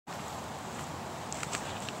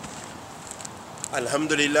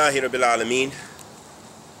Alhamdulillahi Rabbil Alameen.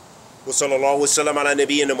 Wa sallallahu wa sallam ala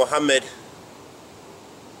nabiyyina Muhammad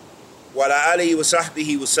wa ala alihi wa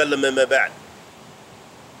sahbihi wa sallam amma ba'd.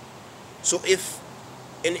 So if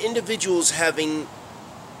an individual is having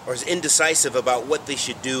or is indecisive about what they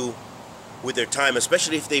should do with their time,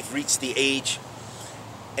 especially if they've reached the age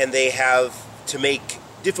and they have to make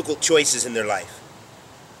difficult choices in their life,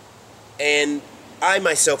 and I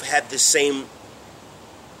myself had to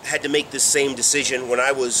make this same decision when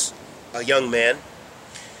I was a young man,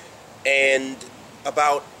 and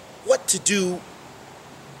about what to do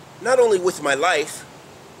not only with my life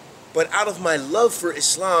but out of my love for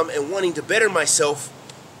Islam and wanting to better myself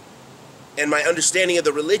and my understanding of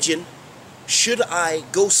the religion. Should I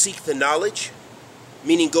go seek the knowledge,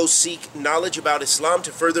 meaning go seek knowledge about Islam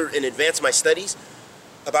to further and advance my studies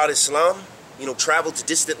about Islam, travel to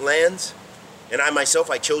distant lands? And I myself,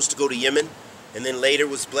 I chose to go to Yemen, and then later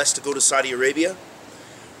was blessed to go to Saudi Arabia.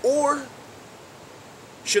 Or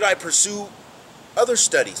should I pursue other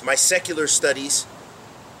studies, my secular studies,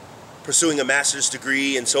 pursuing a master's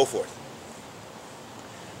degree and so forth?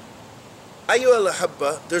 Ayyuha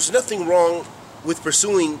al-Ahabba, there's nothing wrong with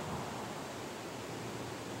pursuing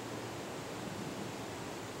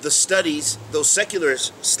the studies, those secular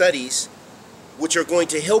studies, which are going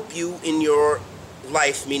to help you in your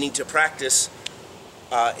life, meaning to practice,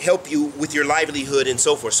 help you with your livelihood and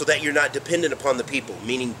so forth, so that you're not dependent upon the people,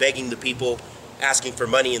 meaning begging the people, asking for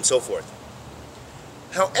money and so forth.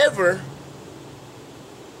 However,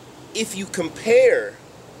 if you compare,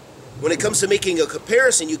 when it comes to making a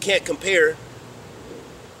comparison, you can't compare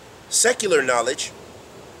secular knowledge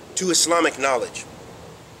to Islamic knowledge,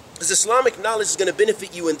 because Islamic knowledge is going to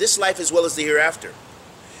benefit you in this life as well as the hereafter.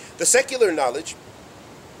 The secular knowledge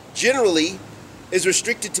generally is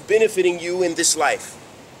restricted to benefiting you in this life.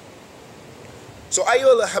 So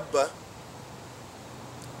ayyuha al-Ahabba,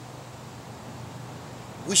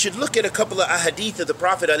 we should look at a couple of ahadith of the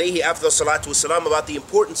Prophet alayhi afdal salatu wasalam about the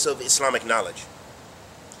importance of Islamic knowledge.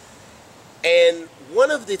 And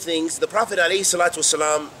one of the things the Prophet alayhi salatu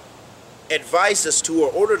wasalam advised us to,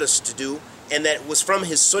 or ordered us to do, and that was from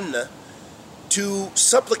his sunnah, to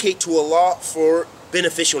supplicate to Allah for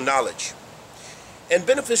beneficial knowledge. And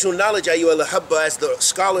beneficial knowledge, ayyuha al-Ahabba, as the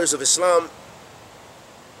scholars of Islam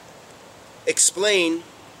explain,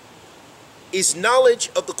 is knowledge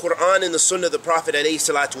of the Quran and the Sunnah of the Prophet alayhi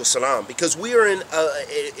salatu wasalam, because we are in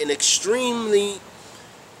an extremely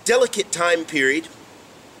delicate time period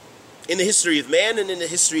in the history of man and in the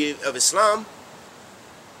history of Islam,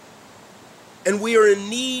 and we are in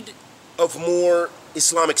need of more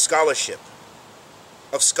Islamic scholarship,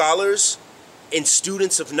 of scholars and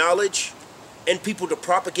students of knowledge, and people to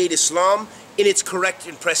propagate Islam in its correct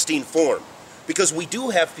and pristine form. Because we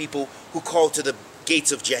do have people who call to the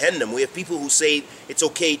gates of Jahannam. We have people who say it's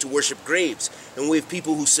okay to worship graves. And we have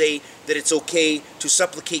people who say that it's okay to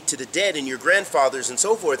supplicate to the dead and your grandfathers and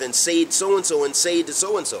so forth, and say so-and-so and say to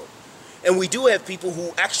so-and-so. And we do have people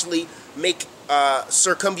who actually make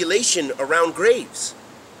circumambulation around graves.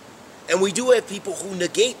 And we do have people who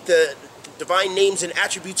negate the divine names and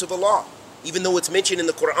attributes of Allah, even though it's mentioned in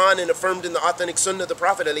the Quran and affirmed in the authentic Sunnah of the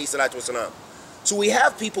Prophet ﷺ. So we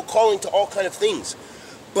have people calling to all kind of things,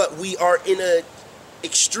 but we are in a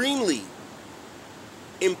extremely,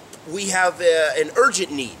 we have an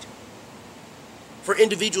urgent need for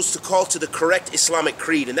individuals to call to the correct Islamic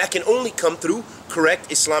creed, and that can only come through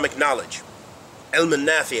correct Islamic knowledge.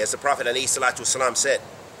 Nafi, as the Prophet ﷺ said.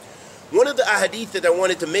 One of the ahadith that I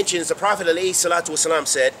wanted to mention is the Prophet ﷺ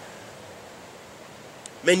said,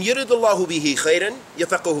 "Man yuridullahu bihi khayran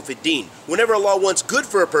yafaqqahu fid din." Whenever Allah wants good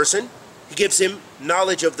for a person, He gives him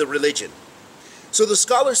knowledge of the religion. So the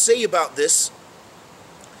scholars say about this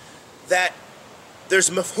that there's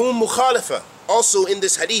mafhum mukhalafa also in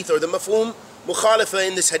this hadith, or the mafhum mukhalafa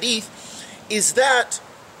in this hadith is that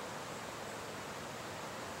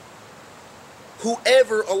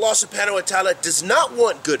whoever Allah subhanahu wa ta'ala does not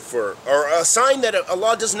want good for, or a sign that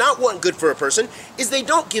Allah does not want good for a person, is they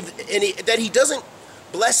don't give any, that He doesn't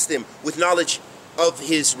bless them with knowledge of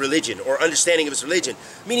His religion or understanding of His religion.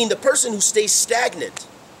 Meaning the person who stays stagnant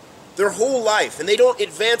their whole life and they don't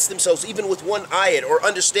advance themselves even with one ayat, or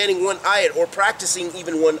understanding one ayat, or practicing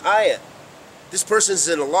even one ayat, this person is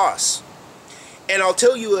in a loss. And I'll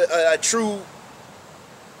tell you a true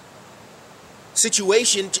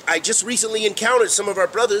situation. I just recently encountered some of our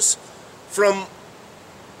brothers from,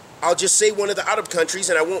 I'll just say, one of the Arab countries,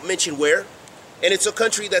 and I won't mention where. And it's a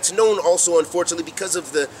country that's known also, unfortunately, because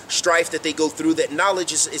of the strife that they go through, that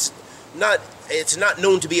knowledge is not, it's not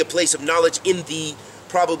known to be a place of knowledge in the,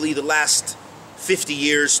 probably the last 50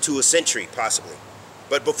 years to a century, possibly.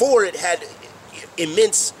 But before, it had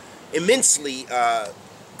immensely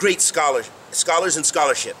great scholars and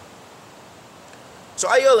scholarship. So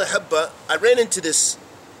Ayyuhal Ahabba, I ran into this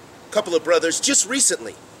couple of brothers just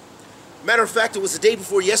recently. Matter of fact, it was the day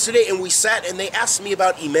before yesterday, and we sat and they asked me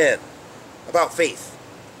about Iman, about faith.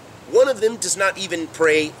 One of them does not even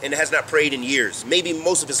pray and has not prayed in years. Maybe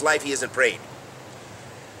most of his life he hasn't prayed.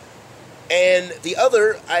 And the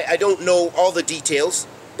other, I don't know all the details,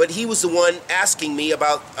 but he was the one asking me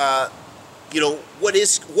about, what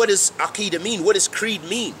does Aqidah mean? What does creed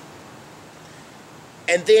mean?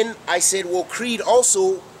 And then I said, well, creed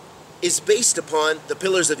also is based upon the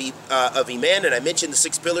pillars of Iman, and I mentioned the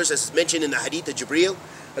 6 pillars as mentioned in the Hadeeth of Jibreel,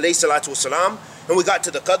 alayhi salatu wasalam, and we got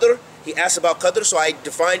to the Qadr. He asked about Qadr, so I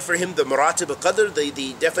defined for him the maratib of Qadr,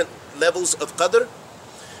 the different levels of Qadr.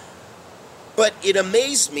 But it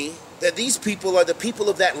amazed me that these people are the people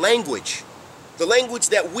of that language, the language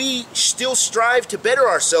that we still strive to better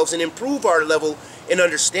ourselves and improve our level in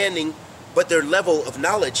understanding, but their level of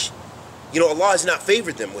knowledge, Allah has not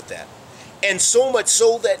favored them with that. And so much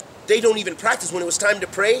so that they don't even practice. When it was time to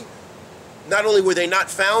pray, not only were they not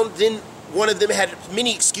found, then one of them had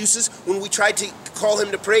many excuses when we tried to call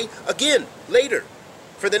him to pray again later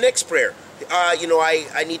for the next prayer.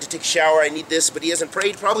 I need to take a shower, I need this, but he hasn't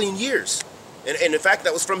prayed probably in years. And in fact,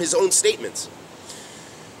 that was from his own statements.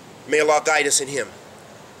 May Allah guide us in him.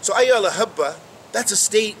 So Ayyuhal Ahabba, that's a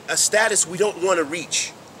status we don't want to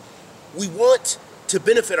reach. We want to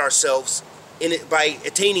benefit ourselves in it by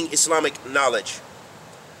attaining Islamic knowledge.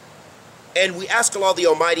 And we ask Allah the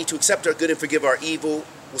Almighty to accept our good and forgive our evil.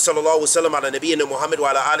 Wa sallallahu wa sallam ala nabiyyina Muhammad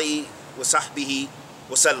wa ala alihi wa sahbihi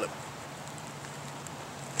wa sallam.